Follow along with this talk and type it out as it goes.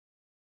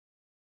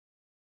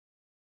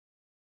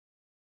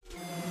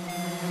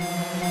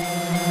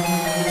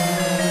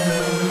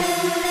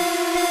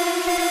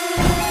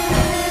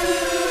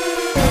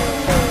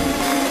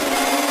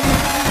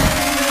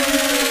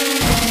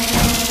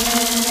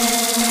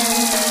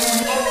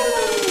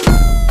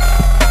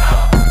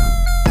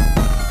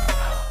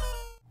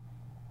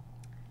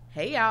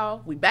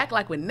y'all. We back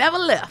like we never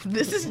left.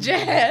 This is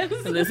Jazz.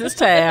 And this is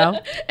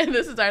Tal. And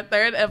this is our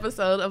third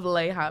episode of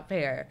Haute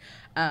Paire.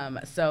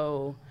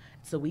 So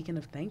it's the weekend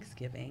of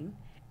Thanksgiving,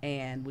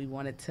 and we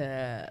wanted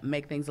to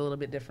make things a little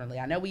bit differently.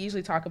 I know we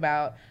usually talk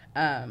about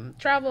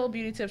travel,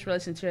 beauty tips,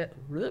 relationship,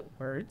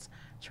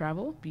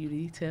 travel,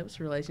 beauty tips,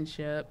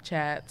 relationship,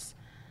 chats,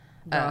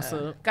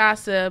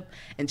 gossip,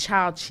 and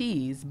child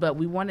cheese, but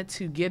we wanted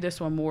to gear this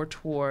one more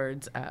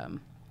towards a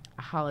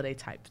holiday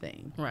type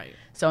thing. Right.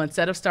 So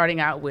instead of starting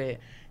out with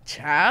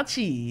child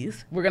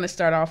cheese, we're going to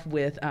start off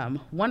with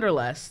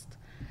Wanderlust,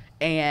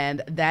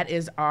 and that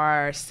is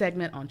our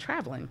segment on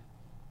traveling.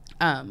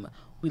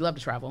 We love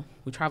to travel.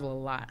 We travel a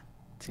lot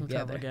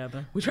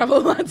together. We travel a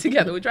lot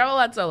together. We travel a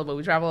lot solo, but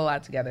we travel a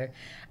lot together.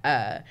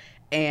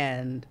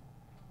 And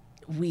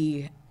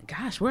where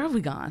have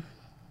we gone?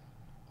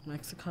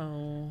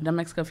 Mexico. Done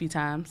Mexico a few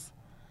times.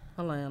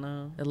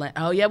 Atlanta.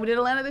 Oh, yeah, we did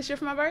Atlanta this year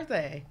for my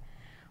birthday.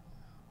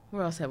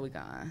 Where else have we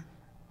gone?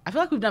 I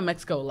feel like we've done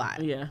Mexico a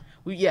lot. Yeah.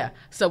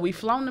 So we've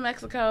flown to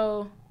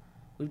Mexico.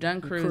 We've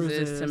done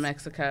cruises to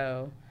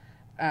Mexico.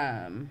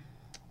 That's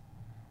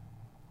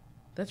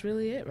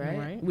really it,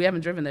 right? We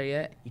haven't driven there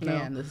yet. You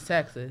can. This is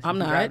Texas. I'm you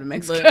not. Drive to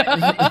Mexico.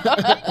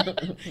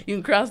 You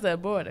can cross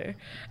that border.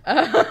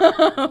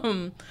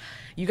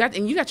 You got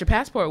your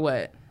passport.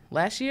 What?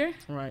 Last year?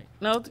 Right.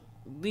 No,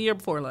 the year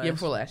before last. Year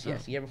before last.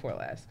 Yes, year before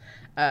last.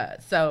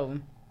 So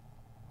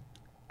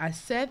I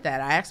said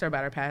that I asked her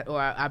about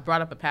her I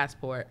brought up a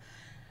passport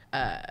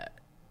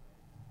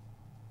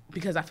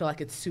because I feel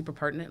like it's super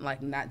pertinent,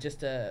 like not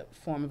just a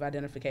form of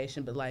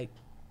identification, but like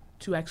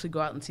to actually go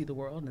out and see the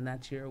world, and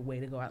that's your way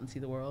to go out and see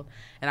the world.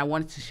 And I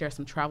wanted to share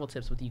some travel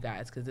tips with you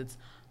guys because it's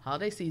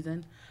holiday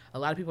season. A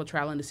lot of people are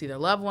traveling to see their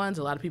loved ones.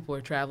 A lot of people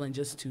are traveling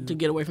just to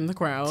get away from the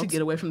crowds.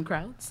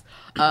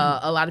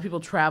 A lot of people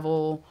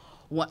travel.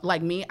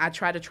 Like me, I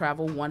try to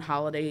travel one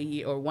holiday a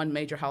year or one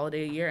major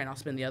holiday a year, and I'll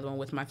spend the other one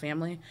with my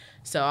family.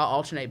 So I'll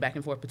alternate back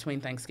and forth between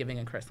Thanksgiving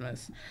and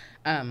Christmas.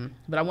 But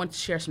I want to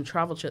share some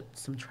travel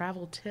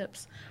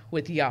tips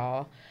with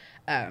y'all.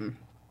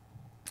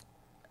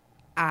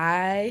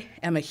 I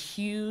am a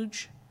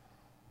huge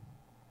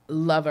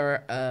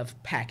lover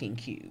of packing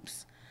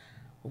cubes.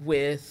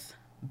 With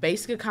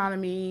basic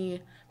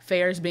economy,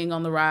 fares being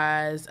on the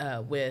rise,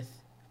 with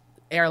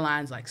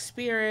airlines like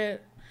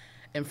Spirit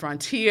and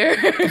Frontier,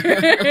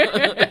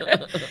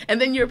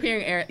 and then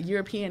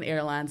European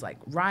airlines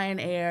like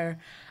Ryanair,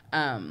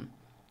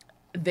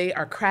 they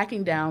are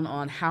cracking down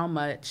on how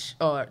much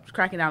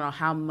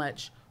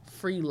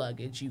free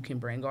luggage you can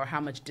bring or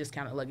how much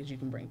discounted luggage you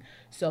can bring.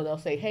 So they'll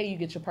say, hey, you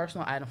get your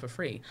personal item for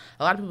free.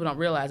 A lot of people don't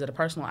realize that a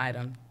personal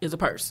item is a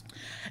purse.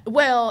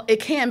 Well, it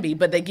can be,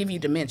 but they give you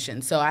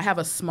dimensions. So I have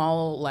a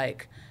small,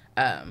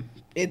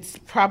 it's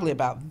probably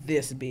about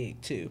this big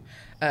too,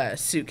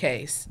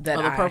 suitcase that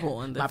the purple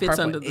one that fits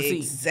under the seat.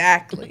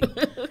 Exactly.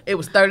 It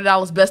was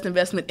 $30 best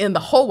investment in the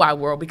whole wide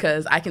world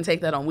because I can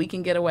take that on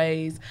weekend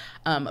getaways,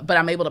 but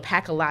I'm able to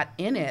pack a lot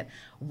in it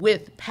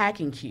with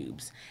packing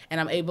cubes, and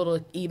I'm able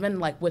to, even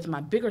like with my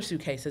bigger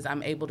suitcases,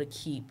 I'm able to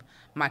keep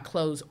my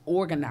clothes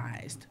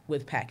organized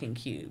with packing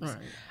cubes. Right.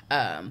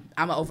 I'm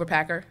an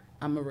overpacker.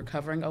 I'm a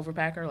recovering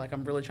overpacker. Like,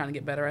 I'm really trying to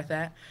get better at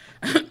that.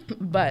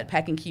 But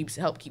packing cubes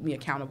help keep me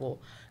accountable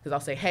because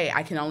I'll say, hey,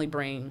 I can only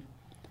bring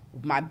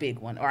my big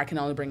one, or I can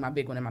only bring my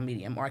big one and my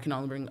medium, or I can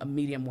only bring a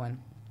medium one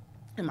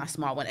and my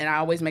small one. And I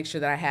always make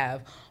sure that I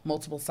have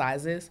multiple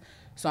sizes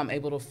so I'm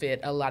able to fit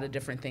a lot of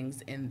different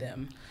things in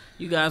them.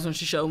 You guys, when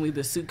she showed me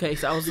the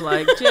suitcase, I was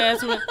like,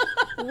 Jasmine,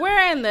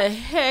 where in the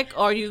heck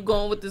are you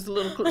going with this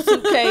little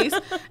suitcase?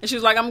 And she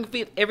was like, I'm going to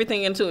fit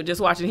everything into it. Just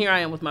watching. Here I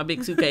am with my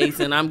big suitcase,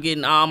 and I'm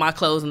getting all my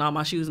clothes and all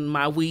my shoes and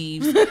my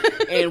weaves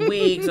and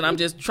wigs, and I'm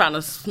just trying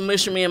to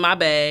smush them in my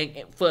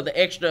bag for the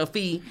extra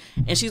fee.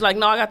 And she's like,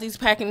 no, I got these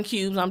packing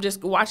cubes. I'm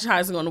just watching how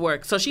it's going to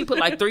work. So she put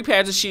like 3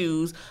 pairs of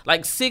shoes,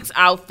 like 6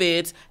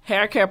 outfits,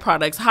 hair care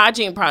products,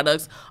 hygiene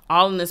products,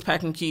 all in this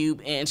packing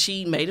cube, and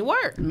she made it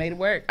work.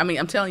 I mean,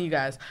 I'm telling you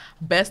guys,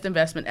 best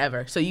investment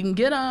ever. So you can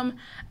get them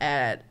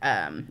at,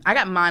 I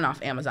got mine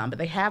off Amazon, but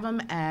they have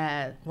them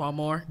at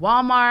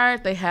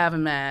Walmart. They have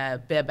them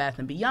at Bed Bath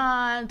 &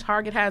 Beyond.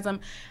 Target has them.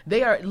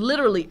 They are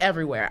literally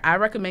everywhere. I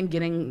recommend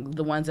getting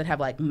the ones that have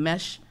like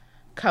mesh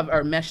cover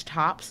or mesh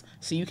tops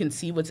so you can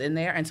see what's in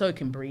there and so it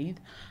can breathe,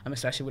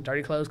 especially with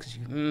dirty clothes because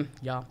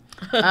y'all.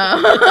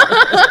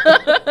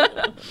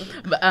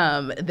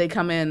 But they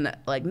come in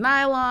like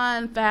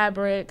nylon,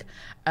 fabric.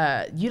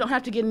 You don't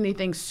have to get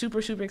anything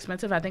super, super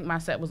expensive. I think my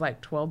set was like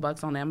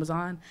 $12 on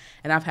Amazon,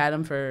 and I've had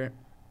them for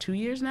 2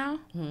 years now,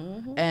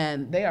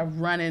 and they are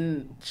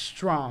running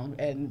strong.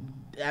 In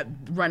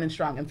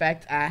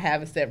fact, I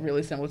have a set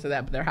really similar to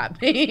that, but they're hot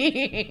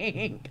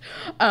pink.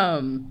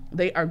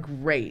 They are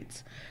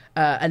great.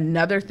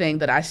 Another thing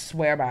that I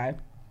swear by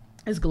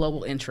is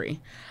global entry.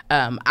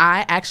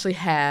 I actually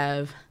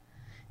have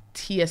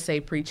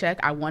TSA pre-check.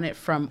 I won it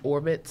from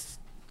Orbitz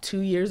 2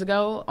 years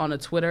ago on a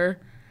Twitter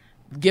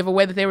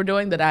giveaway that they were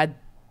doing that I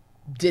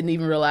didn't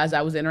even realize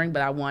I was entering,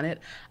 but I won it.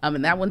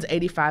 And that one's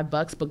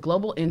 $85. But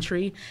global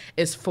entry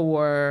is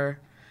for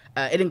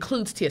it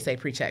includes TSA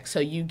pre-check. So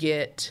you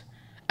get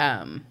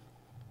to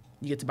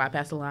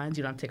bypass the lines.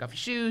 You don't have to take off your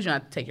shoes. You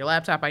don't have to take your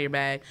laptop out of your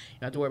bag. You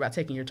don't have to worry about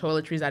taking your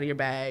toiletries out of your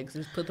bags.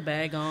 Just put the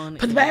bag on.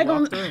 Put the bag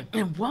on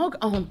and walk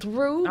on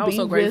through. I was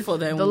so grateful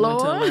that the we went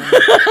Lord.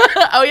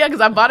 to Oh, yeah,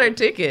 because I bought her a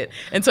ticket.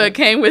 And so it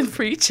came with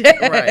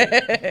pre-check.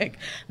 Right.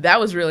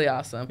 That was really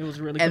awesome. It was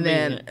really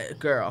convenient. And then,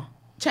 girl,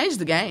 changed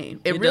the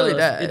game. It really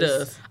does. It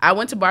does. I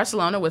went to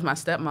Barcelona with my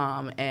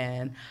stepmom,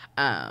 and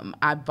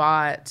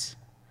I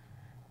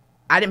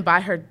didn't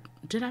buy her.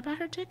 Did I buy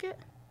her ticket?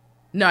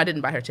 No, I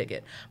didn't buy her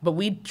ticket. But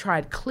we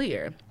tried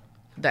Clear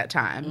that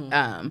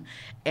time.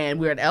 And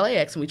we were at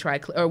LAX, and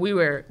we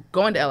were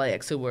going to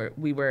LAX. So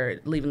we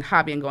were leaving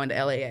Hobby and going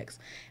to LAX.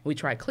 And we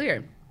tried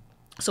Clear.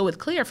 So with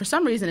Clear, for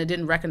some reason, it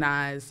didn't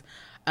recognize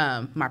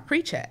my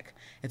pre-check.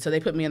 And so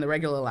they put me in the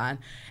regular line.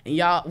 And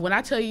y'all, when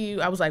I tell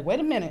you, I was like, wait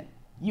a minute.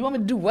 You want me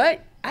to do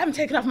what? I haven't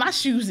taken off my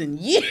shoes in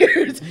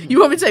years. You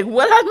want me to take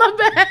what out of my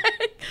bag?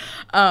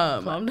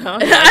 Calm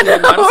down. I know,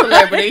 not a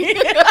celebrity.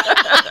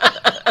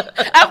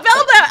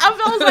 I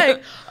felt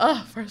like,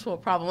 oh, first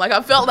world problem. Like,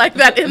 I felt like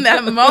that in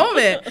that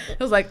moment. It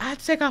was like, I had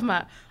to take off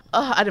my,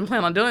 I didn't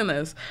plan on doing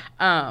this.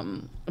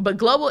 But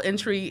global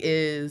entry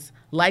is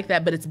like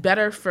that, but it's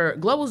better for,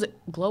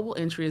 global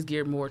entry is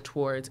geared more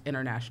towards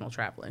international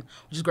traveling,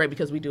 which is great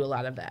because we do a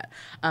lot of that.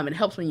 It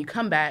helps when you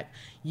come back,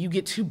 you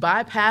get to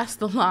bypass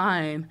the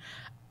line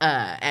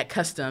at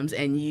customs,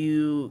 and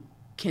you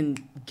can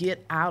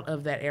get out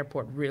of that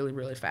airport really,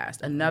 really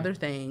fast. Another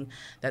thing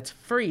that's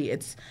free,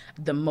 it's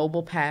the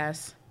Mobile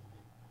Pass.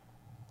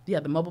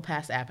 Yeah, the Mobile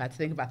Pass app. I had to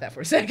think about that for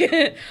a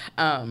second.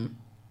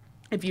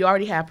 If you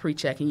already have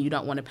pre-check and you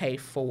don't want to pay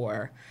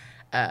for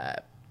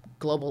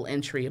global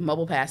entry,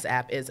 Mobile Pass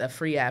app is a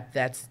free app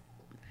that's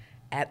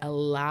at a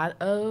lot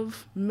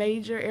of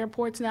major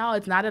airports now.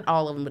 It's not at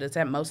all of them, but it's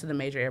at most of the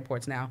major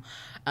airports now.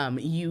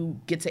 You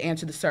get to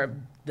answer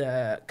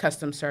the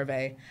customs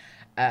survey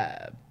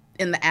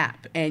in the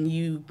app,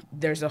 and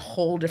there's a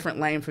whole different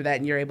lane for that,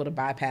 and you're able to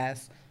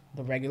bypass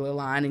the regular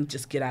line and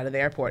just get out of the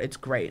airport. It's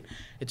great.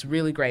 It's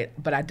really great.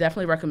 But I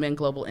definitely recommend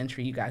global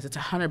entry, you guys. It's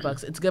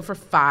 $100. It's good for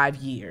 5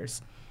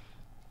 years.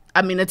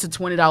 I mean, it's a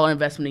 $20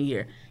 investment a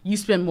year. You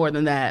spend more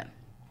than that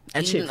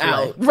at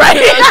Chick-fil-A. Right.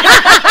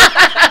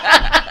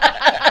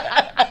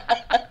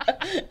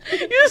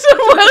 You spend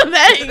more than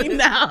that eating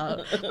out.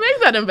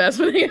 Make that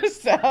investment in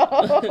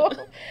yourself.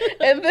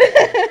 And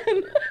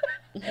then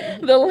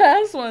the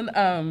last one,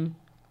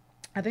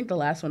 I think the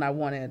last one I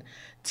wanted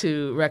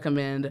to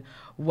recommend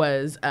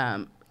was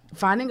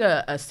finding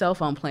a cell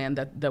phone plan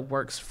that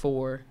works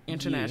for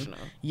international.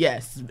 You.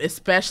 Yes,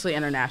 especially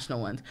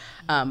international ones.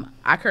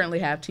 I currently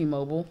have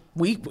T-Mobile.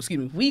 We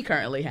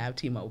currently have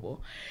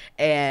T-Mobile,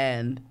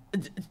 and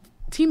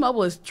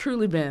T-Mobile has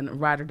truly been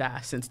ride or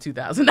die since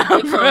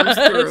 2009 for us.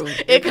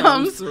 It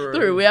comes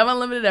through. We have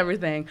unlimited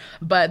everything,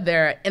 but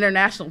their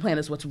international plan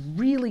is what's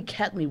really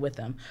kept me with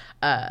them.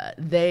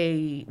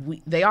 They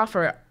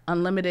offer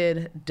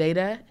unlimited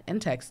data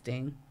and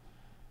texting.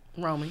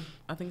 Roaming.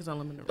 I think it's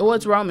unlimited roaming. Well,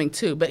 it's roaming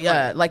too, but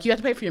like you have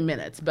to pay for your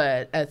minutes.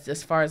 But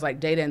as far as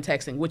like data and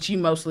texting, which you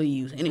mostly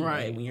use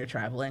anyway when you're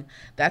traveling,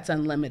 that's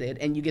unlimited,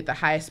 and you get the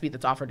highest speed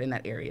that's offered in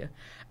that area.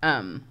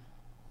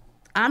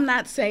 I'm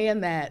not saying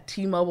that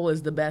T-Mobile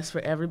is the best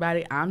for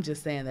everybody. I'm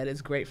just saying that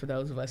it's great for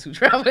those of us who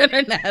travel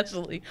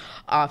internationally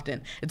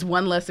often. It's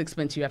one less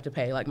expense you have to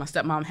pay. Like my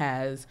stepmom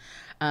has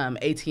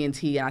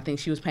AT&T, and I think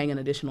she was paying an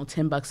additional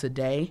 $10 a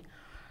day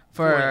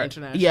for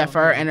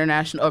her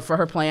international, or for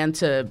her plan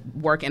to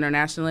work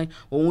internationally.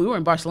 When we were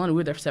in Barcelona, we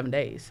were there for 7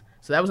 days.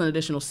 So that was an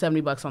additional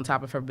 $70 on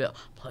top of her bill,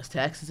 plus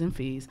taxes and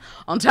fees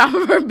on top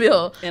of her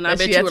bill. And I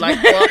bet you were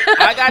like, well,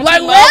 I got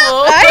T-Mobile.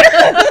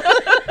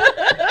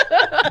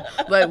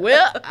 Like,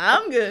 well,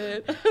 I'm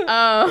good.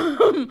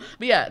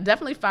 But yeah,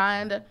 definitely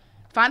find a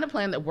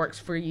plan that works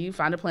for you.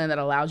 Find a plan that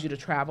allows you to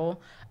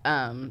travel,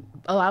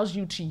 allows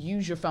you to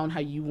use your phone how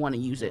you want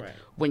to use it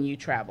when you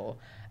travel.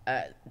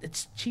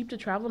 It's cheap to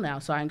travel now,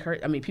 so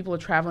people are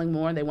traveling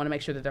more, and they want to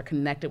make sure that they're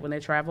connected when they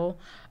travel.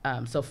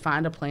 So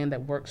find a plan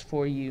that works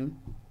for you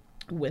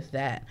with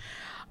that.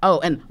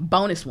 Oh, and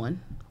bonus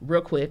one,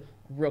 real quick.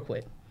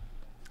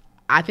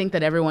 I think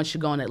that everyone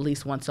should go on at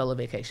least one solo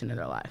vacation in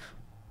their life.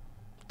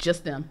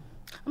 Just them.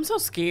 I'm so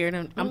scared.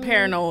 I'm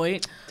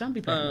paranoid. Don't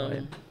be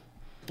paranoid.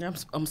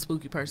 I'm a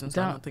spooky person,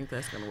 so I don't think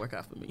that's going to work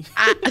out for me.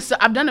 So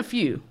I've done a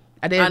few.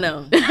 I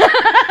know.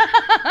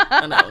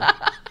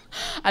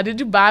 I did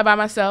Dubai by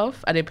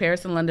myself. I did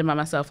Paris and London by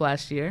myself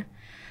last year.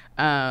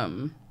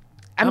 I'm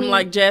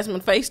like, Jasmine,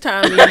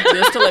 FaceTime me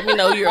just to let me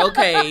know you're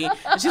okay.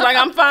 And she's like,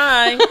 I'm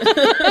fine.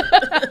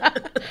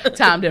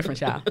 Time difference,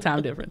 y'all.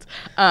 Time difference.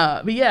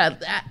 But yeah,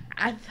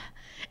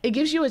 it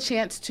gives you a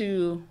chance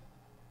to,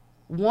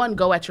 one,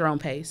 go at your own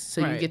pace.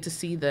 So you get to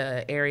see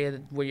the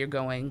area where you're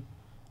going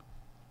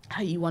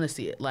how you want to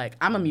see it. Like,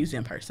 I'm a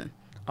museum person.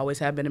 Always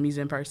have been a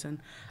museum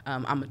person.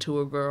 I'm a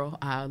tour girl.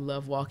 I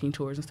love walking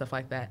tours and stuff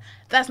like that.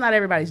 That's not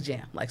everybody's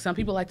jam. Like, some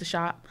people like to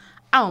shop.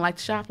 I don't like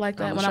to shop like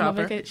that I'm a when I'm on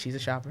shopper. vacation. She's a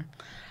shopper.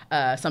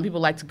 Some people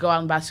like to go out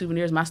and buy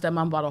souvenirs. My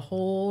stepmom bought a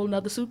whole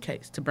nother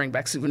suitcase to bring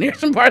back souvenirs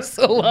from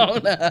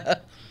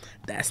Barcelona.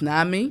 That's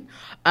not me.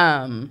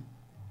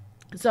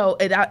 So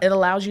it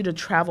allows you to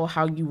travel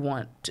how you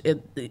want.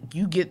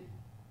 You get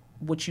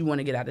what you want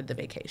to get out of the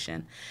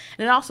vacation.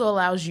 And it also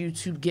allows you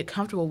to get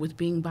comfortable with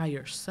being by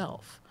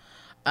yourself.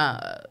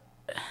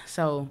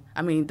 So,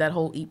 I mean, that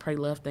whole eat, pray,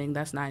 love thing,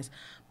 that's nice.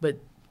 But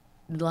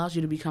it allows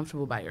you to be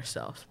comfortable by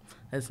yourself.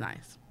 That's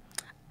nice.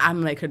 I'm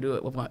going to make her do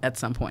it at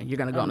some point. You're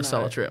going to go on a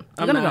solo trip.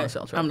 You're going to go on a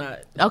solo trip. I'm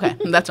not. Okay,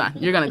 that's fine.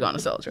 You're going to go on a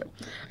solo trip.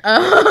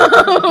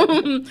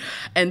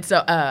 And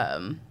so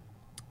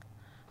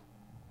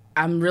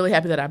I'm really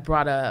happy that I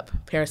brought up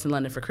Paris and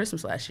London for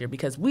Christmas last year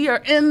because we are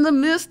in the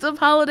midst of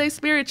holiday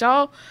spirit,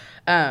 y'all.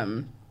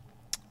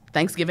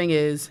 Thanksgiving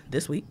is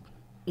this week.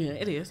 Yeah,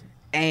 it is.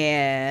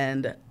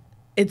 And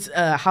it's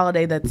a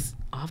holiday that's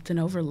often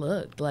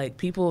overlooked. Like,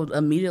 people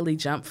immediately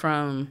jump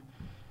from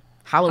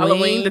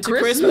Halloween to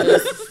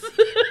Christmas.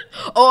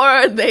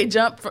 Or they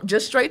jump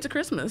just straight to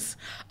Christmas.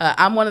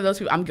 I'm one of those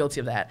people. I'm guilty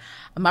of that.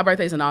 My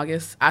birthday's in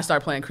August. I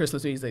start playing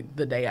Christmas music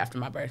the day after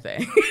my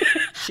birthday.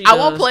 I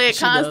won't play it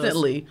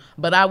constantly,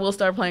 but I will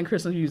start playing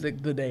Christmas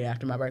music the day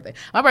after my birthday.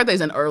 My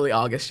birthday's in early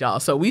August, y'all,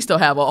 so we still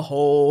have a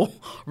whole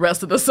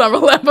rest of the summer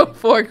left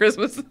before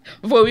Christmas,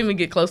 before we even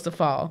get close to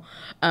fall.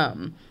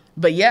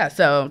 But yeah,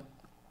 so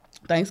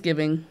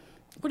Thanksgiving.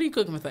 What are you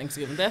cooking for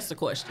Thanksgiving? That's the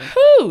question.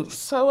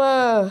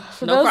 So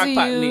for those of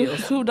you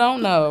who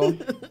don't know,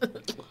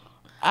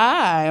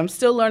 I am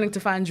still learning to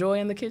find joy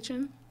in the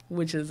kitchen,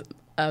 which is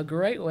a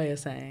great way of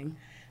saying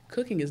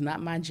cooking is not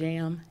my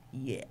jam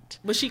yet.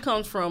 But she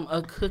comes from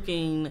a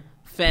cooking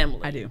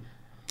family. I do.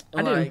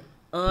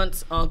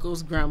 Aunts,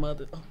 uncles,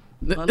 grandmothers.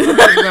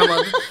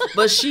 Grandmother,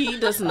 but she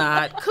does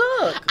not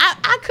cook.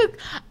 I cook.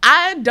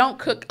 I don't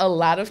cook a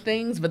lot of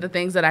things, but the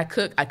things that I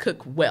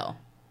cook well.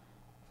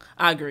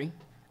 I agree.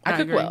 I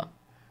cook well.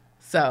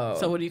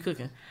 So what are you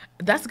cooking?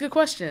 That's a good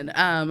question.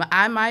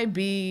 I might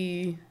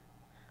be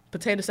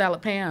potato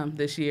salad Pam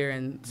this year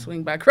and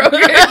swing by Kroger.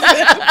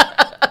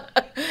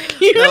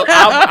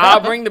 I'll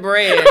bring the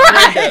bread.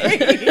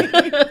 Right.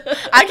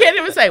 I can't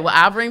even say, well,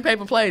 I'll bring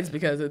paper plates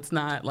because it's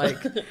not like,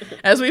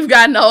 as we've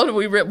gotten older,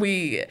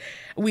 we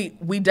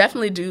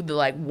definitely do the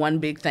like one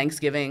big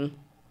Thanksgiving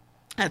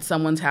at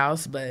someone's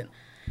house, but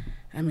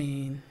I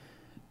mean,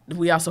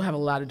 we also have a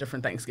lot of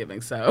different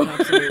Thanksgivings, so.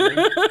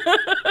 Absolutely.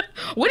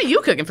 What are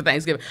you cooking for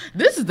Thanksgiving?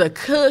 This is the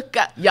cook.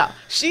 Y'all,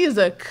 she is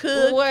a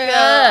cook.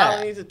 Well, I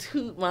don't need to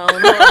toot my own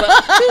horn,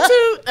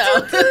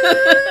 but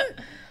toot.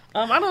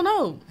 I don't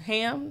know.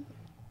 Ham,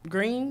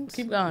 greens,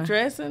 keep going.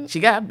 Dressing. She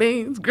got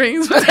beans,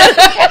 greens.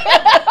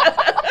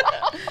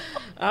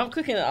 I'm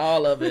cooking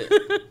all of it.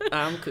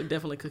 I'm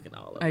definitely cooking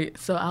all of it.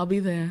 So I'll be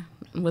there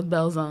with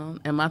bells on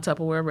and my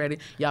Tupperware ready.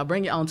 Y'all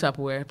bring your own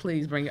Tupperware.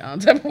 Please bring your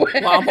own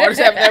Tupperware. Walmart's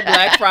having their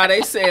Black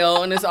Friday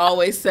sale, and it's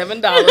always $7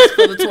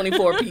 for the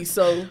 24-piece.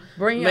 So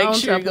bring your own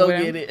make sure you go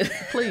get it.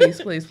 Please.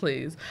 It's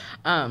weird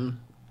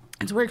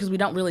because we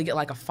don't really get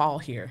like a fall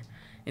here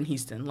in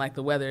Houston. Like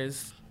the weather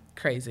is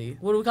crazy.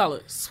 What do we call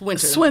it?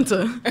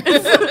 Swinter.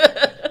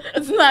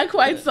 It's not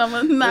quite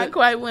summer, not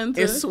quite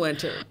winter. It's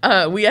winter.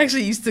 We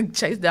actually used to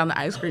chase down the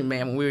ice cream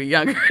man when we were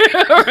younger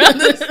around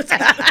this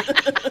time.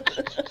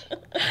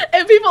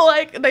 And people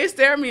they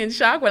stare at me in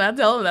shock when I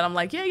tell them that. I'm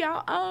like, yeah,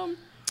 y'all,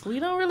 we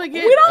don't really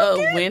get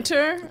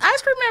winter.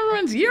 Ice cream man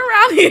runs year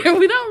round here.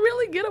 We don't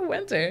really get a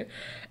winter.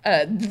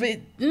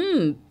 But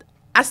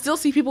I still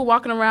see people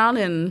walking around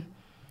in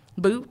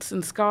boots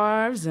and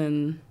scarves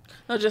and.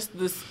 No, just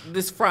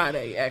this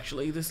Friday,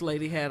 actually. This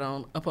lady had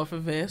on a puffer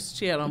vest.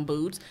 She had on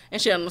boots.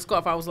 And she had on a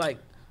scarf. I was like,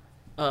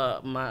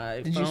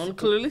 my phone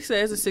clearly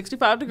says it's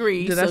 65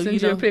 degrees. Did I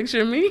send you a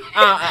picture of me?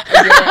 Yeah,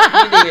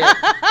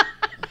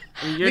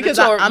 you did. Because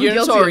I'm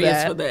guilty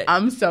of that.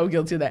 I'm so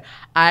guilty of that.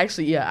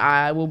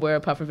 I will wear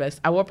a puffer vest.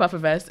 I wore a puffer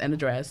vest and a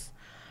dress,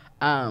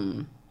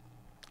 and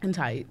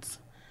tights.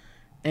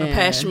 And a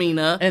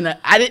pashmina. And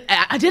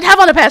I did have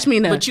on a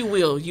pashmina. But you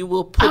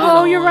will put it on.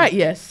 Oh, you're right.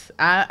 Yes.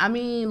 I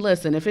mean,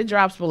 listen, if it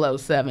drops below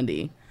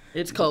 70.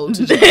 It's cold.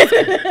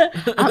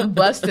 I'm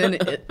busting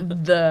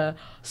the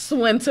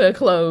winter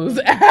clothes.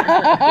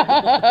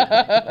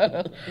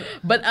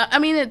 But, I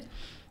mean,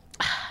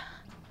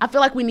 I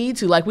feel like we need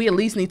to. Like, we at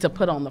least need to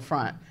put on the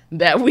front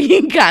that we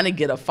can kind of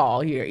get a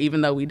fall here,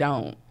 even though we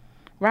don't.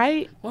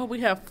 Right? Well,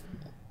 we have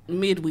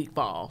midweek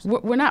falls.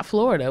 We're not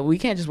Florida. We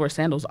can't just wear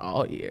sandals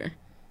all year.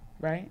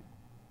 Right?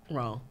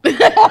 Wrong.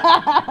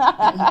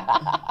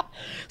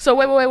 So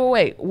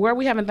wait. Where are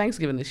we having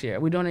Thanksgiving this year? Are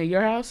we doing it at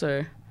your house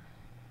or?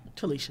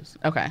 Talicia's.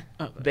 Okay.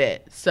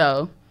 Bet.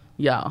 So,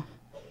 y'all,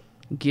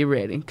 get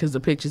ready because the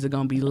pictures are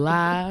going to be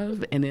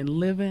live and in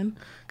living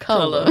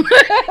color.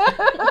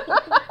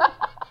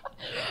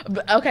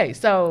 Okay,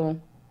 so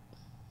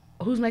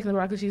who's making the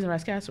broccoli cheese and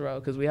rice casserole?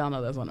 Because we all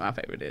know that's one of my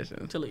favorite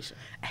dishes. Talisha.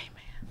 Hey,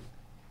 man.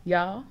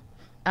 Y'all,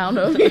 I don't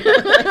know.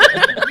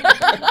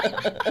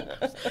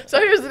 So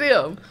here's the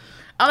deal.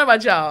 I don't know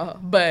about y'all,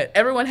 but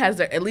everyone has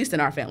their, at least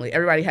in our family,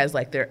 everybody has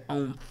like their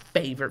own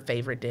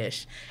favorite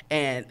dish,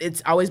 and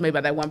it's always made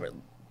by that one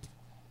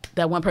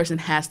person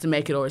has to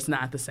make it, or it's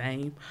not the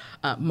same.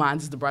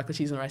 Mine's is the broccoli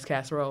cheese and rice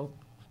casserole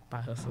by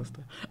her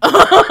sister.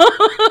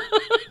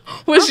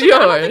 What's yours? I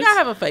don't think I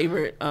have a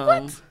favorite.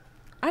 What?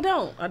 I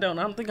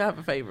don't think I have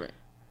a favorite.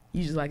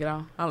 You just like it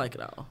all? I like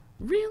it all.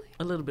 Really?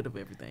 A little bit of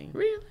everything.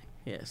 Really?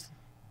 Yes.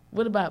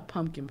 What about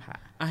pumpkin pie?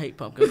 I hate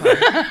pumpkin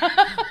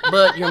pie.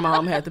 But your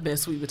mom had the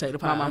best sweet potato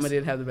pie. My mama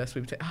did have the best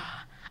sweet potato.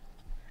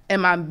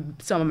 And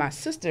my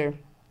sister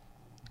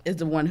is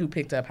the one who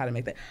picked up how to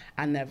make that.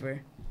 I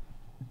never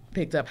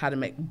picked up how to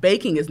make.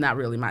 Baking is not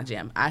really my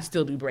jam. I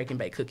still do break and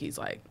bake cookies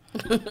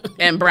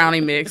and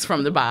brownie mix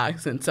from the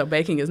box. And so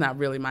baking is not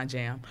really my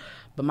jam.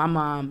 But my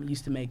mom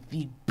used to make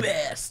the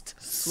best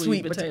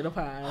sweet potato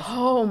pies.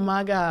 Oh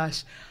my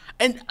gosh.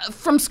 And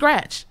from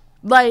scratch.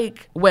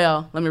 Like,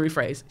 well, let me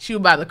rephrase. She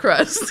would buy the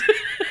crust.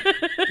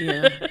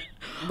 Yeah.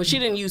 But she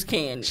didn't use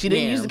canned She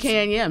didn't use the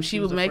canned yam. She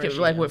would make it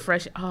like with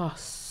fresh. Oh,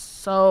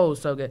 so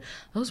good.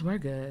 Those were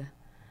good.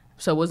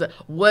 So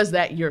was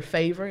that your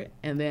favorite?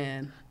 And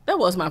then that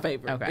was my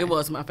favorite. Okay. It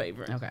was my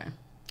favorite. Okay.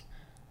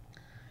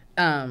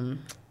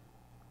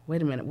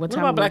 Wait a minute. What time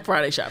about Black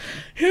Friday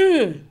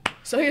shopping?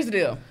 So here's the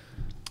deal.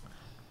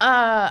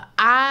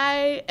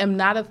 I am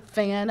not a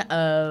fan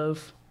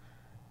of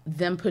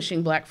them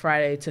pushing Black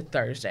Friday to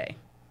Thursday.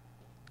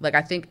 Like,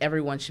 I think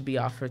everyone should be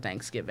off for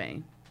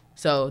Thanksgiving.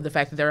 So the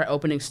fact that they're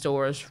opening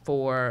stores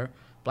for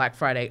Black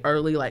Friday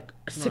early, like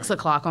 6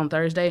 o'clock on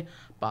Thursday,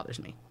 bothers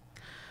me.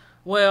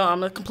 Well, I'm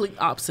the complete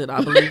opposite.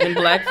 I believe in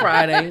Black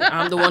Friday.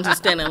 I'm the one to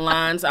stand in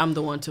lines. I'm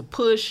the one to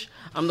push.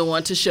 I'm the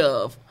one to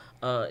shove.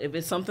 If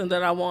it's something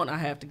that I want, I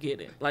have to get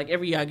it. Like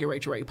every year I get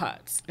Rachel Ray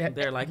pots.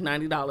 They're like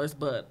 $90,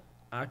 but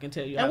I can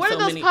tell you. And where do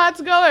those pots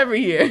go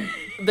every year?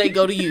 They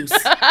go to use.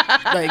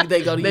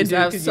 They go to use. I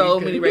have so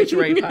many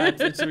Rachel Ray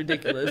pots. It's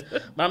ridiculous.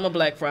 But I'm a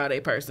Black Friday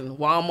person.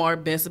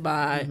 Walmart, Best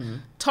Buy,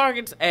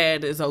 Target's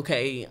ad is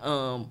okay.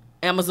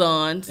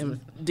 Amazon's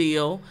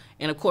deal,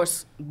 and of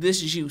course,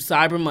 this is you,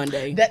 Cyber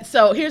Monday.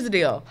 So here's the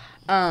deal.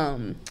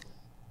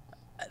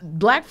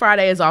 Black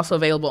Friday is also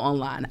available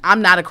online.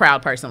 I'm not a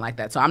crowd person like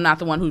that, so I'm not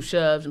the one who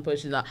shoves and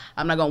pushes up.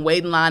 I'm not going to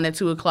wait in line at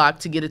 2 o'clock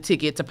to get a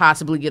ticket to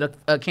possibly get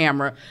a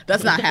camera.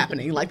 That's not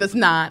happening. Like, that's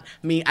not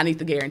me. I need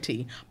the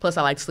guarantee. Plus,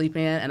 I like sleep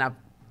in, and I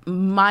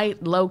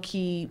might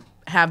low-key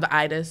have the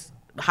itis,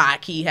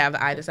 high-key have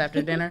the itis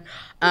after dinner.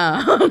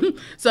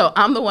 So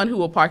I'm the one who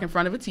will park in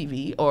front of a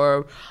TV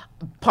or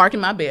park in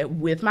my bed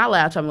with my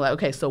laptop. I'm like,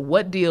 okay, so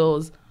what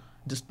deals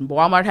does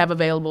Walmart have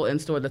available in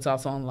store that's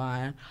also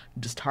online?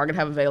 Does Target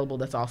have available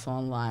that's also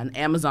online?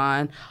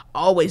 Amazon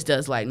always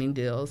does lightning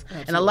deals.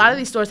 Absolutely. And a lot of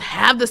these stores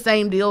have the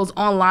same deals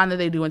online that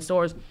they do in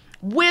stores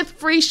with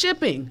free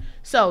shipping.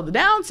 So the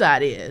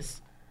downside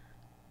is,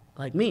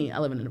 like me, I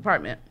live in an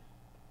apartment.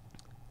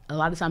 A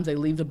lot of times they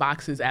leave the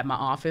boxes at my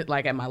office,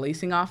 like at my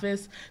leasing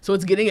office. So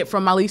it's getting it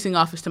from my leasing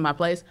office to my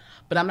place.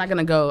 But I'm not going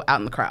to go out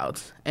in the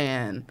crowds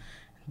and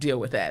deal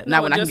with that.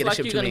 Not when I can get it shipped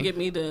to me. Just like you're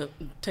going to get me to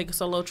take a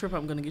solo trip,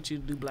 I'm going to get you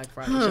to do Black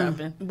Friday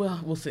shopping. Well,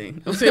 we'll see.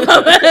 We'll see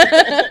about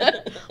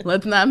that.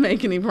 Let's not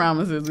make any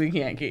promises we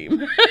can't keep.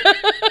 But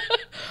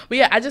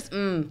yeah,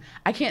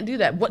 I can't do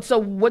that. What's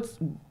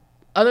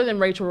other than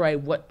Rachel Ray,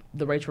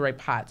 the Rachel Ray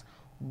pots,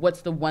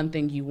 what's the one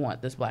thing you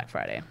want this Black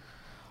Friday?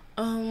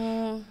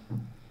 That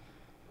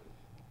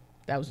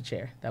was a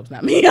chair. That was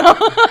not me.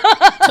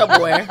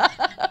 Tupperware.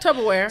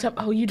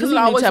 Oh, you do need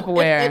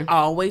Tupperware. It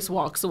always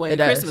walks away at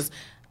Christmas.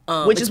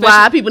 Which is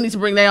why people need to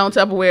bring their own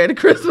Tupperware to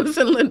Christmas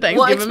and Thanksgiving meals.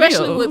 Well,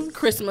 especially meals. with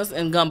Christmas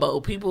and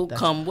gumbo. People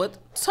come with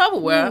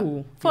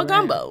Tupperware for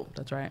gumbo.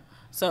 That's right.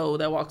 So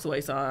that walks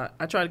away. So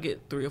I try to get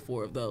 3 or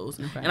 4 of those.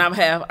 Okay. And I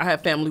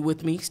have family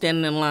with me,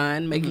 standing in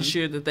line, making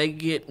sure that they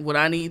get what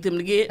I need them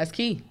to get. That's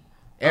key.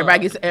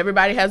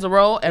 Everybody has a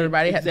role.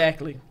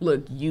 Exactly.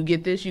 Look, you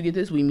get this.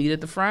 We meet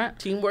at the front.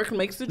 Teamwork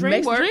makes the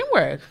dream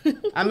work.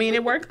 I mean,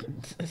 it works.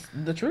 It's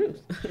the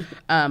truth.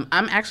 I'm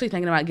actually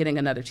thinking about getting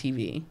another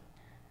TV.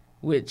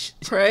 Which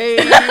praise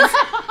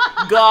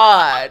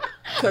God.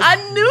 I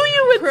knew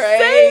you would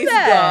say that. Praise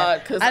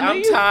God, because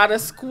I'm tired of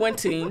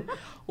squinting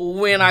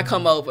when I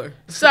come over.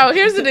 So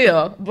here's the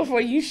deal. Before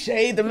you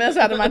shade the mess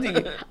out of my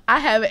TV, I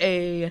have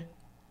a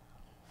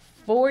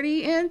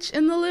 40-inch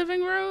in the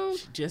living room.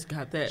 She just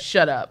got that.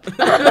 Shut up.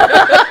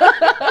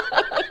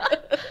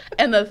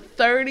 And a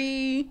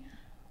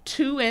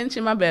 32-inch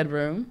in my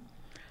bedroom.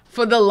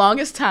 For the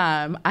longest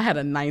time, I had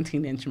a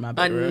 19-inch in my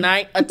bedroom.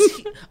 A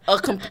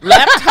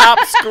laptop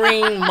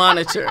screen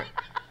monitor.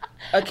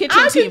 A kitchen TV.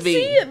 I can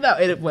see it, though.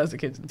 It was a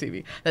kitchen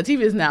TV. The TV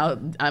is now,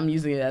 I'm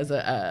using it as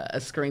a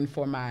screen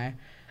for my,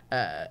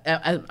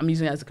 I'm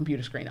using it as a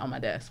computer screen on my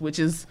desk, which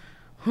is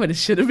what it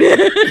should have been.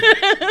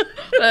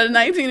 But a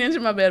 19-inch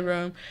in my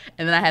bedroom,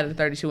 and then I had a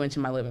 32-inch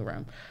in my living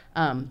room.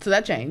 So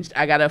that changed.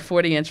 I got a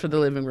 40-inch for the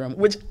living room,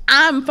 which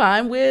I'm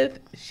fine with.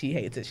 She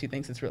hates it. She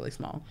thinks it's really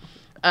small.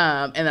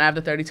 And then I have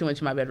the 32-inch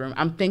in my bedroom.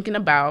 I'm thinking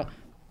about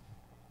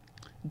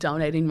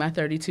donating my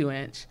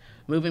 32-inch,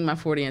 moving my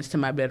 40-inch to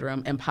my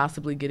bedroom, and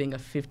possibly getting a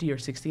 50 or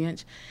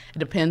 60-inch. It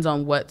depends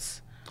on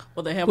what's.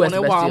 Well, they have one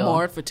at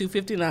Walmart for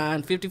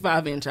 $259,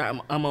 55-inch.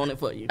 I'm on it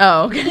for you.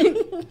 Oh, okay.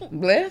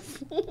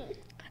 Bless.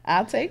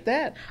 I'll take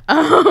that.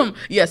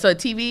 Yeah, so a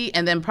TV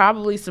and then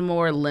probably some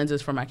more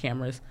lenses for my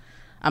cameras.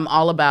 I'm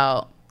all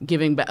about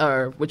giving back,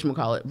 or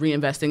whatchamacallit,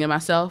 reinvesting in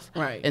myself.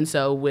 Right. And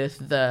so with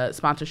the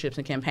sponsorships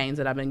and campaigns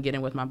that I've been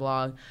getting with my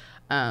blog,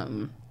 I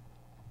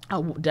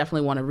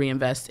definitely want to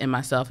reinvest in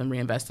myself and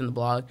reinvest in the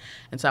blog.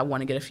 And so I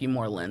want to get a few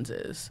more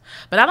lenses.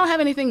 But I don't have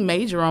anything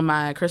major on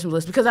my Christmas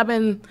list because I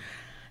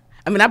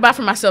buy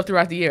for myself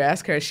throughout the year.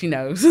 Ask her, she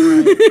knows.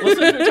 Right. Well,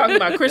 since we're talking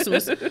about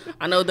Christmas,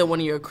 I know that one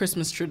of your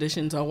Christmas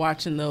traditions are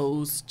watching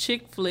those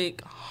chick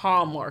flick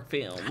Hallmark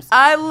films.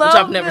 I love them. Which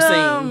I've never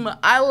seen.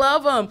 I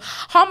love them.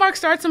 Hallmark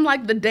starts them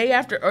like the day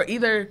after, or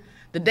either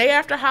the day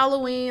after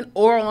Halloween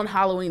or on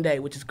Halloween Day,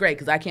 which is great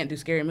because I can't do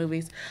scary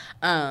movies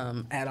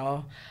at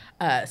all.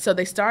 So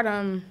they start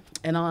them,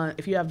 and on,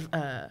 if you have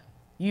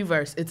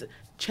Uverse, it's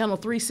channel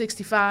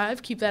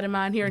 365. Keep that in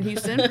mind here in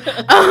Houston.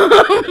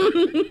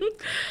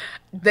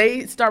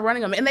 They start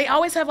running them, and they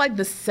always have like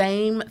the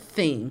same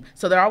theme.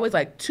 So they're always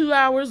like 2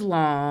 hours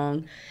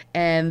long,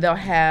 and they'll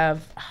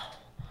have,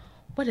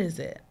 what is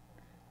it?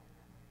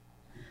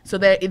 So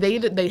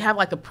they have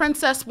like the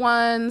princess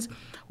ones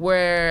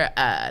where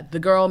the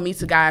girl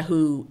meets a guy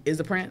who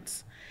is a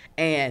prince,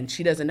 and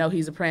she doesn't know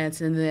he's a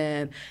prince, and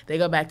then they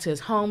go back to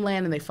his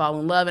homeland and they fall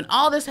in love, and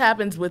all this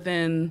happens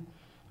within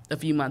a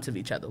few months of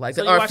each other, like,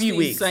 so or you a few watch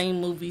weeks. These same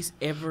movies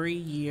every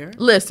year?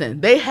 Listen,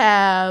 they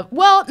have,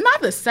 well,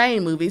 not the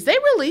same movies. They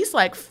release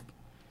like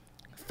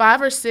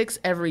 5 or 6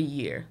 every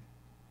year.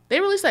 They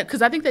release that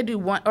because I think they do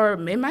one, or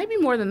it might be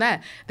more than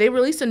that. They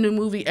release a new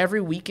movie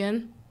every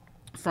weekend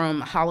from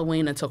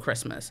Halloween until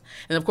Christmas.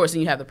 And of course, then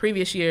you have the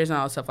previous years and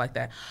all stuff like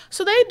that.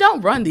 So they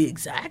don't run the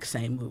exact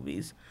same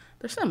movies.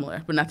 They're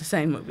similar, but not the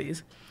same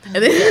movies. And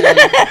then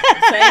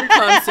Same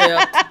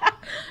concept.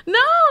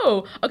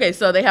 No. Okay,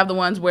 so they have the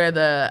ones where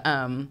the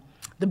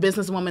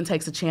businesswoman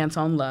takes a chance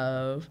on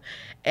love,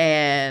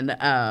 and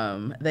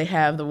they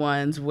have the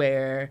ones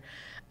where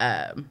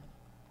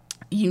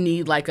you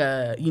need like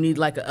a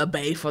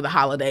bae for the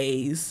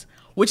holidays,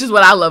 which is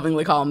what I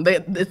lovingly call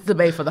them. It's the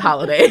bae for the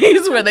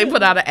holidays, where they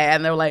put out an ad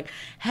and they're like,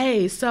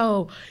 "Hey,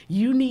 so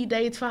you need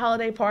dates for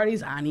holiday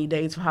parties? I need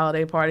dates for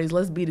holiday parties.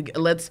 Let's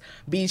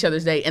be each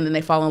other's date." And then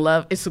they fall in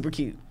love. It's super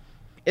cute.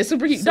 It's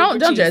super cute. Don't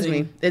judge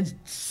me. It's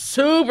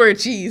super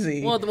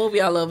cheesy. Well, the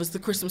movie I love is The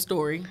Christmas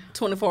Story.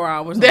 24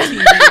 hours on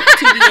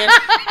TVN.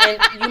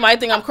 And you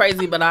might think I'm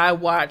crazy, but I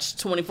watched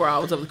 24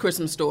 hours of The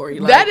Christmas Story.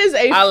 Like, that is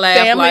a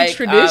family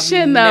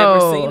tradition, though.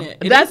 I've never seen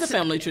it. That's a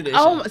family tradition.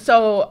 Oh,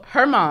 so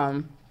her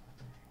mom.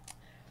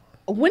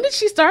 When did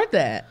she start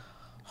that?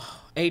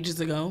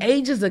 Ages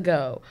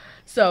ago.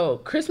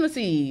 So Christmas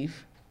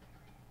Eve,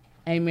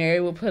 Aunt Mary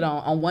would put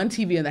on one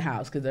TV in the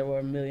house, because there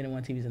were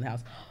 1,000,001 TVs in the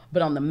house,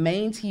 but on the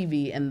main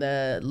TV in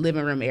the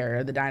living room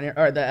area, the diner,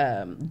 or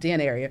the den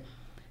area,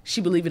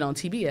 she would leave it on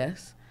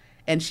TBS,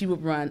 and she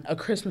would run A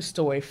Christmas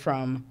Story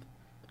from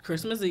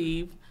Christmas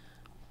Eve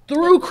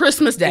through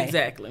Christmas Day.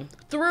 Exactly.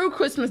 Through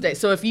Christmas Day.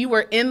 So if you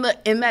were in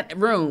that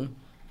room,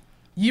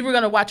 you were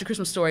going to watch A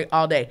Christmas Story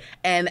all day.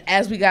 And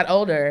as we got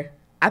older,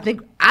 I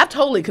think I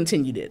totally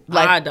continued it.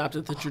 Like, I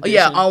adopted the tradition.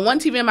 Yeah, on one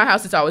TV in my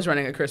house, it's always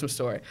running A Christmas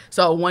Story.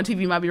 So one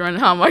TV might be running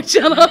Hallmark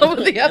Channel,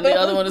 but the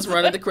other one is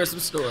running The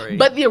Christmas Story.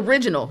 But the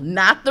original,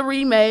 not the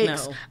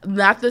remakes, No.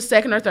 not the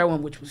second or third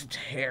one, which was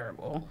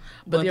terrible.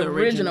 But the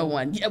original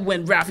one,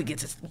 when Ralphie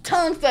gets his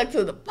tongue stuck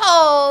to the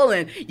pole,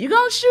 and you're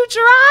gonna shoot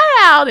your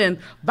eye out and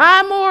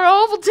buy more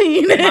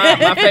Ovaltine.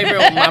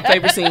 My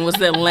favorite scene was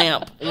that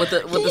lamp with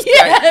the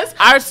yes.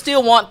 I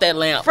still want that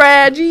lamp.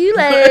 Fragile.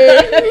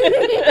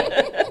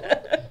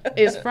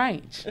 It's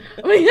French.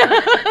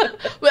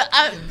 Well,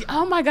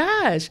 oh my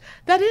gosh,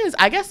 that is.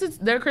 I guess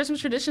they're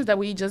Christmas traditions that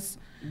we just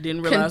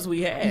didn't realize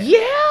we had.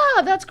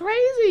 Yeah, that's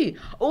crazy.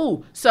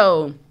 Oh,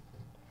 so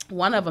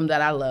one of them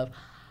that I love.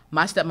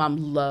 My stepmom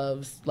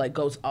loves, like,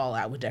 goes all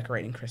out with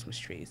decorating Christmas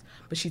trees,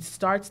 but she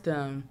starts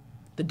them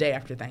the day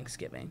after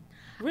Thanksgiving.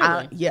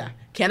 Really? Yeah.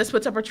 Candace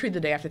puts up her tree the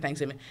day after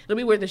Thanksgiving. It'll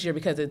be weird this year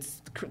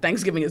because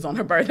Thanksgiving is on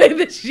her birthday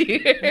this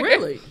year.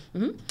 Really?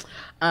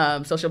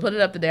 Mm-hmm. So she'll put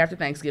it up the day after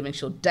Thanksgiving.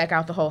 She'll deck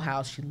out the whole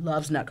house. She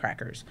loves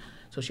nutcrackers.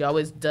 So she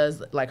always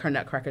does, like, her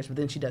nutcrackers, but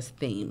then she does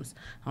themes.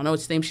 I don't know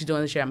which theme she's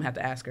doing this year. I'm going to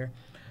have to ask her.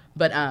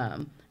 But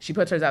she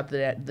puts hers out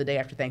the day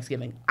after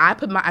Thanksgiving. I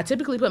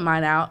typically put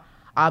mine out.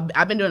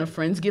 I've been doing a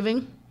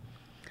Friendsgiving.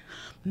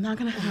 I'm not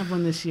going to have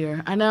one this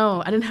year. I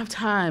know. I didn't have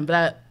time,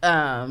 but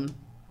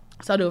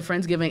so I'll do a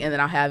Friendsgiving, and then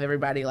I'll have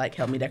everybody, like,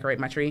 help me decorate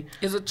my tree.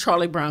 It's a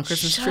Charlie Brown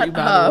Christmas tree,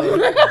 by the way.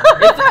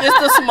 It's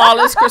the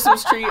smallest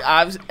Christmas tree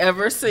I've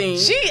ever seen.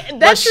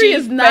 That tree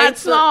is not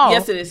small.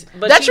 Yes, it is.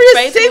 But that tree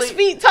is 6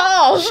 feet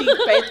tall. She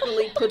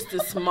faithfully puts the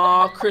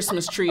small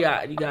Christmas tree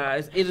out, you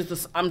guys.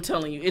 I'm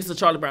telling you, it's a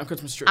Charlie Brown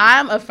Christmas tree.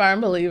 I'm a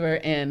firm believer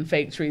in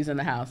fake trees in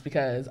the house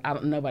because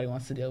nobody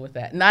wants to deal with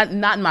that. Not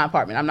in my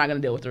apartment. I'm not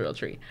going to deal with the real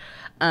tree.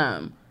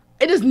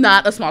 It is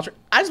not a small tree.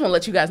 I just want to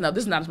let you guys know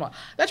this is not a small.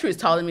 That tree is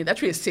taller than me. That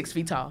tree is 6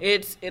 feet tall.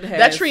 It has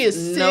that tree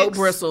is no 6.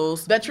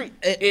 bristles. That tree.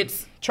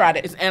 It's tried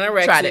it. It's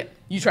anorexic. Tried it.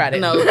 You tried it.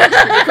 No, the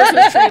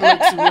Christmas tree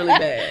looks really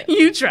bad.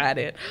 You tried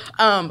it.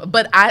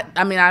 But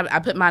I mean, I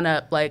put mine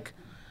up like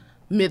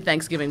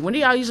mid-Thanksgiving. When do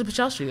y'all usually put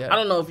y'all's tree up? I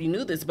don't know if you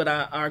knew this, but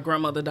our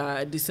grandmother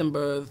died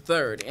December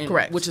 3rd.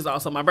 Correct. Which is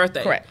also my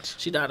birthday. Correct.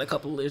 She died a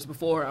couple of years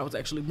before I was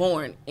actually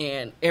born.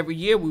 And every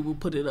year we would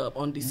put it up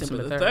on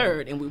December the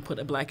 3rd, and we put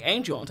a black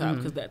angel on top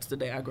because that's the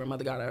day our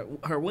grandmother got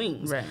her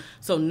wings. Right.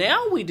 So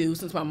now we do,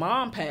 since my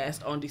mom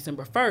passed on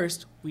December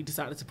 1st, we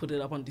decided to put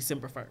it up on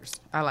December 1st.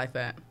 I like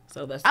that.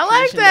 So that's the I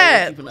like tradition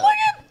that. we're keeping Look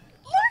up.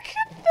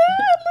 at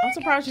that. I'm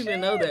surprised you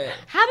didn't know that.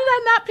 How did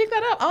I not pick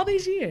that up all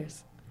these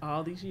years?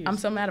 All these years. I'm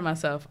so mad at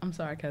myself. I'm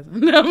sorry,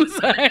 cousin. No, I'm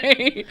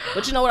sorry.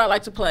 But you know what I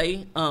like to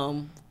play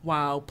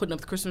while putting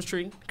up the Christmas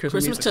tree?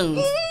 Christmas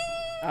tunes.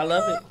 I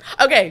love it.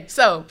 Okay,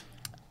 so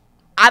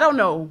I don't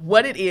know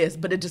what it is,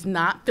 but it does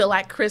not feel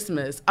like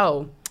Christmas.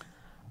 It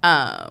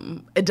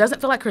doesn't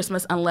feel like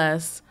Christmas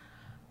unless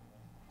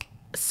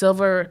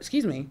Silver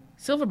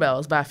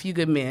Bells by A Few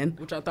Good Men.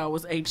 Which I thought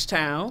was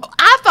H-Town.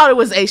 I thought it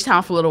was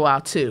H-Town for a little while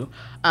too,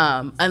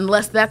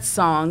 unless that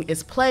song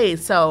is played.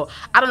 So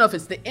I don't know if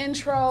it's the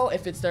intro,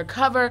 if it's their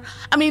cover.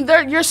 I mean,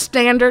 they're your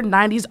standard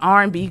 90s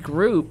R&B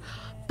group,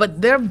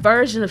 but their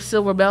version of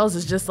Silver Bells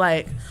is just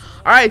like,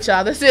 all right,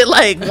 y'all, that's it.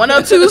 Like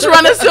 102's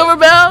running Silver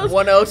Bells.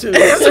 102.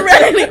 It's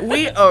ready.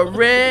 We are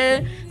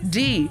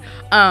ready.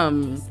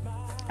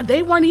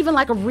 They weren't even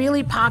like a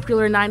really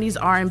popular 90s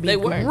R&B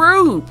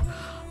group,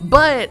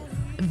 but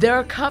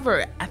their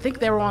cover, I think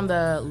they were on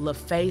the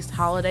LaFace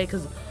holiday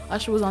because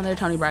Usher was on there,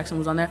 Toni Braxton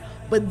was on there.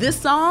 But this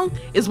song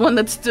is one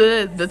that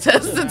stood the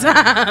test of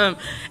time.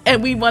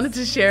 And we wanted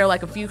to share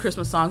like a few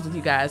Christmas songs with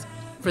you guys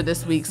for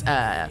this week's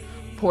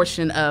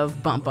portion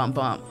of Bump, Bump,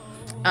 Bump.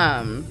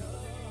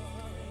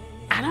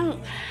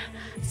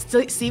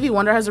 Stevie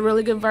Wonder has a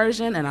really good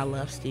version, and I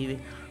love Stevie.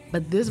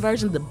 But this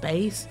version, the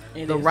bass,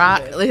 the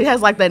rock, it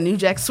has like that New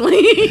Jack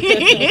Swing.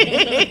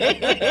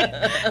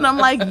 And I'm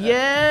like,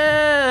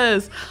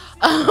 yes.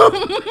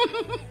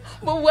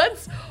 But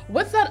what's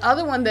that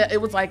other one that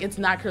it was like, it's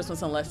not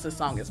Christmas unless this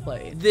song is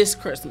played? This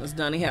Christmas,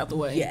 Donny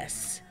Hathaway.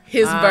 Yes.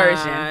 His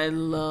version. I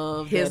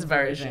love his that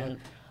version.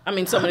 I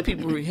mean, so many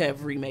people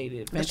have remade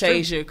it.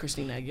 Fantasia,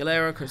 Christina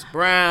Aguilera, Chris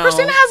Brown.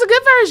 Christina has a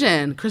good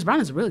version. Chris Brown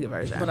is a really good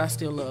version. But I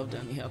still love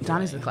Donny Hathaway.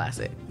 Donny's a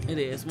classic. It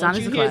is. Once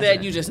Donny's you a hear classic.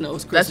 that, you just know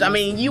it's Christmas. That's, I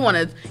mean, you want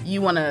to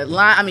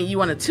line. I mean, you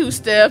want a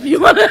two-step. You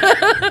want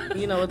to.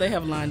 You know what? They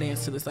have line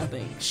dance to this, I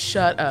think.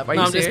 Shut up. Are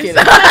no, you I'm serious?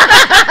 just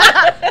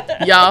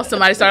kidding. Y'all,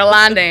 somebody start a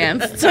line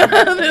dance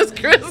this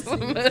Christmas.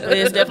 But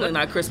it's definitely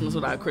not Christmas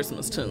without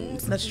Christmas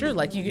tunes. That's true.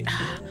 Like I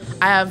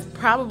have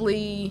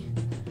probably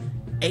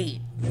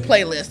 8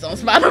 playlists on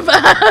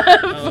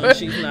Spotify.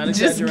 She's not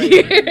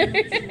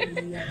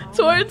exaggerating.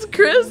 Towards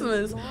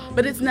Christmas,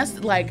 but it's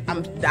like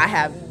I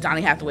have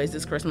Donny Hathaway's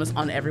This Christmas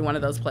on every one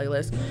of those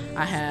playlists.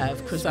 I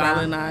have Chris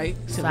Silent Brown, Night,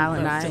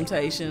 Silent Night,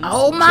 Temptations.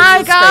 Oh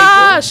my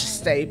gosh,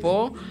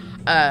 staple.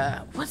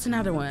 What's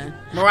another one?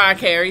 Mariah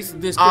Carey's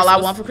This Christmas. All I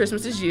Want for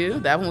Christmas Is You.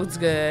 That one was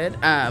good.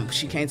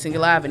 She can't sing it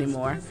live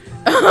anymore.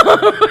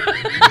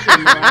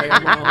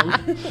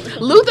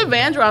 Luther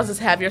Vandross's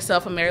Have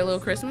Yourself a Merry Little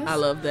Christmas. I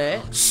love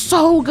that.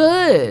 So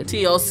good.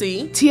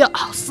 TLC.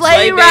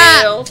 Sleigh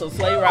Ride. Bell, so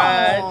Sleigh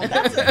Ride.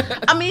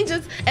 I mean,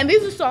 and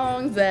these are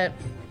songs that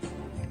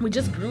we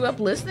just grew up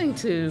listening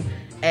to.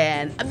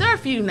 And there are a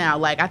few now.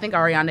 Like, I think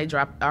Ariana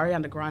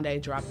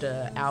Grande dropped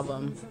an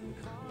album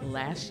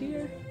last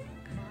year.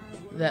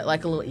 That,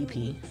 like, a little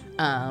EP.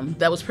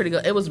 That was pretty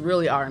good. It was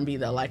really R&B,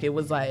 though. Like, it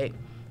was, like,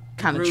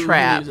 kind of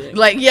trap. Music.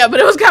 Like, yeah, but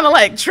it was kind of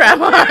like trap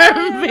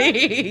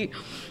R&B.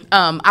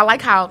 I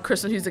like how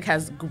Christmas music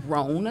has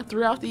grown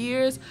throughout the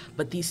years,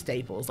 but these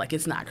staples, like,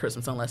 it's not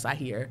Christmas unless I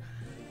hear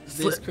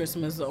This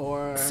Christmas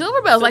or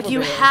Silver Bells. Like,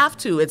 you have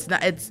to. It's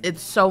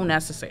so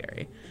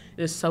necessary.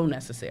 It is so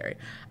necessary.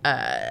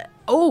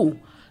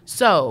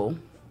 So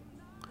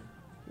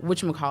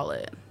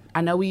whatchamacallit?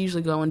 I know we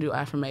usually go and do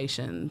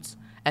affirmations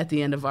at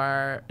the end of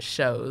our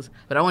shows,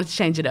 but I want to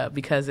change it up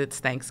because it's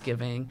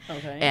Thanksgiving.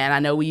 Okay. And I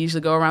know we usually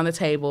go around the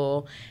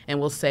table and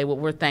we'll say what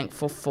we're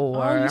thankful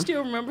for. Oh, you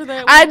still remember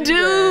that? I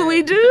do.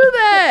 We do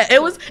that.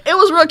 It was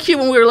real cute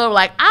when we were little.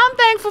 Like, I'm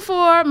thankful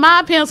for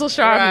my pencil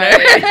sharpener.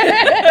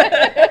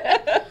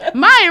 Right.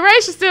 My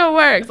eraser still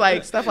works.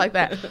 Like, stuff like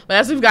that. But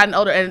as we've gotten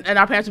older, and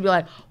our parents would be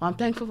like, well, I'm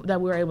thankful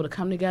that we were able to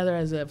come together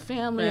as a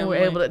family. And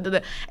we're able to do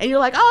that. And you're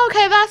like, oh,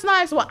 okay, that's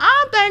nice. Well,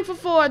 I'm thankful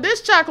for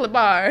this chocolate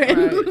bar.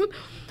 Right.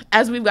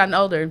 As we've gotten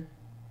older,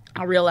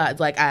 I realized,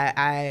 like,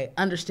 I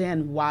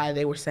understand why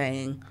they were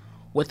saying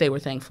what they were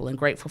thankful and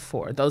grateful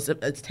for.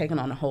 It's taken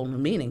on a whole new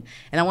meaning.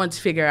 And I wanted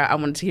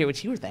to hear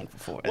what you were thankful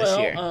for this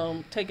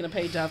year. Taking a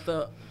page out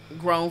the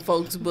grown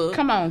folks book.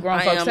 Come on,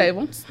 grown folks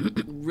table.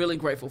 Really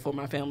grateful for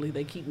my family.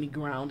 They keep me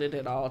grounded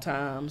at all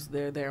times.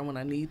 They're there when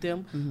I need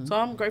them. Mm-hmm. So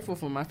I'm grateful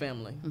for my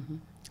family.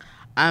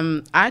 Mm-hmm.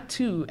 I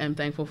too am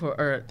thankful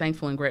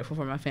and grateful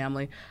for my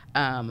family.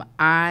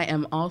 I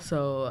am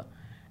also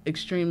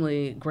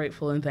extremely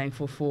grateful and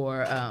thankful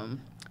for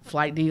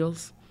flight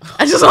deals.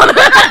 I just want to.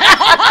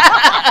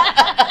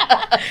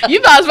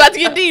 You thought I was about to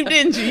get deep,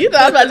 didn't you? You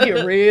thought I was about to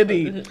get real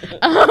deep.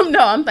 No,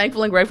 I'm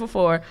thankful and grateful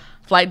for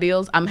flight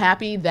deals. I'm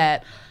happy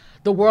that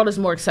the world is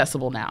more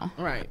accessible now.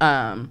 Right.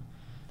 I'm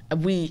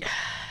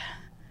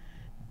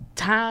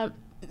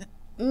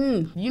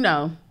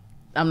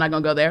not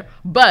going to go there,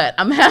 but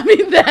I'm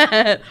happy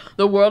that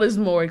the world is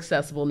more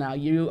accessible now.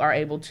 You are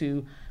able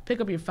to pick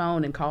up your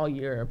phone and call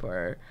Europe,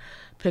 or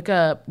pick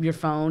up your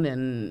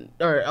phone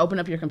or open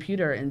up your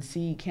computer and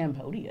see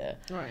Cambodia.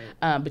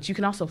 Right. But you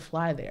can also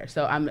fly there.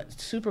 So I'm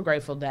super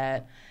grateful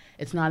that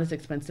it's not as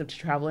expensive to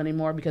travel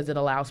anymore, because it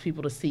allows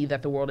people to see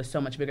that the world is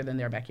so much bigger than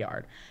their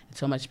backyard. It's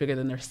so much bigger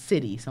than their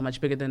city, so much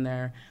bigger than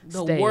their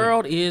The state.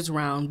 world is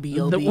round,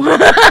 B.O.B.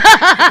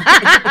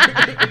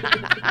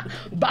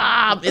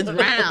 Bob is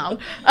round.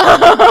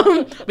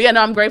 But yeah,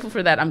 no, I'm grateful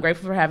for that. I'm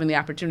grateful for having the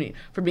opportunity,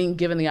 for being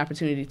given the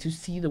opportunity to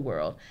see the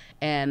world.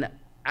 And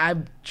I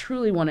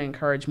truly want to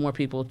encourage more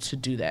people to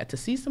do that, to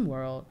see some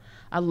world.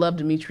 I love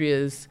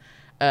Demetria's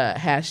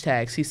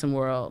hashtag, see some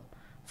world,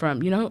 from,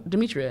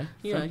 Demetria.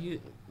 Yeah,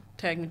 you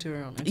tag me to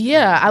her on Instagram.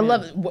 Yeah, I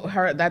love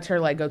her. That's her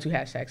go-to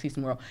hashtag, see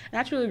some world. And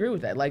I truly agree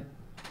with that.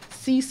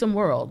 See some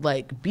world.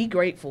 Be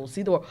grateful.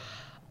 See the world.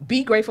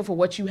 Be grateful for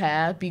what you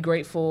have. Be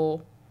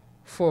grateful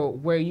for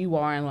where you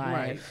are in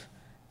life.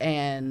 Right.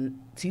 And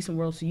see some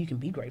world so you can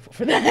be grateful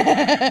for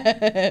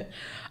that.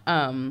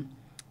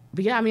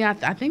 But yeah,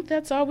 I think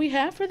that's all we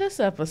have for this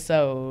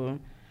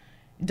episode.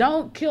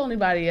 Don't kill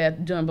anybody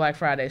doing Black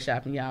Friday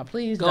shopping, y'all.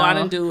 Please go don't. out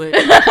and do it.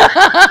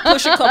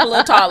 Push a couple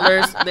of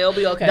toddlers. They'll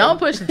be okay. Don't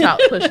push their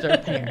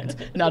parents.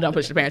 No, don't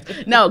push the parents.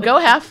 No, go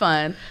have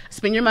fun.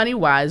 Spend your money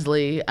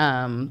wisely.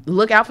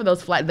 Look out for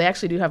those flight. They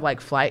actually do have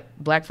Black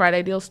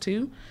Friday deals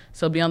too.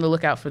 So be on the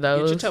lookout for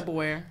those.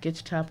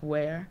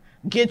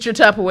 Get your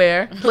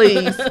Tupperware,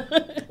 please.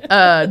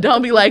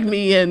 Don't be like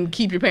me and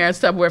keep your parents'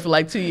 Tupperware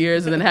for 2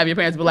 years and then have your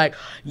parents be like,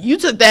 you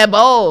took that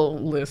bowl.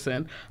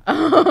 Listen,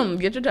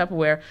 get your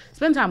Tupperware.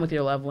 Spend time with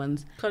your loved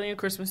ones. Cut on your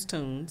Christmas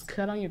tunes.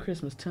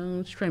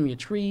 Trim your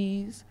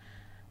trees.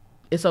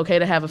 It's okay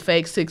to have a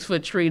fake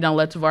 6-foot tree. Don't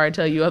let Tavari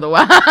tell you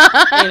otherwise.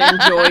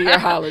 And enjoy your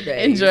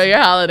holidays. Enjoy your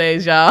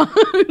holidays, y'all.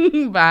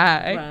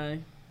 Bye. Bye.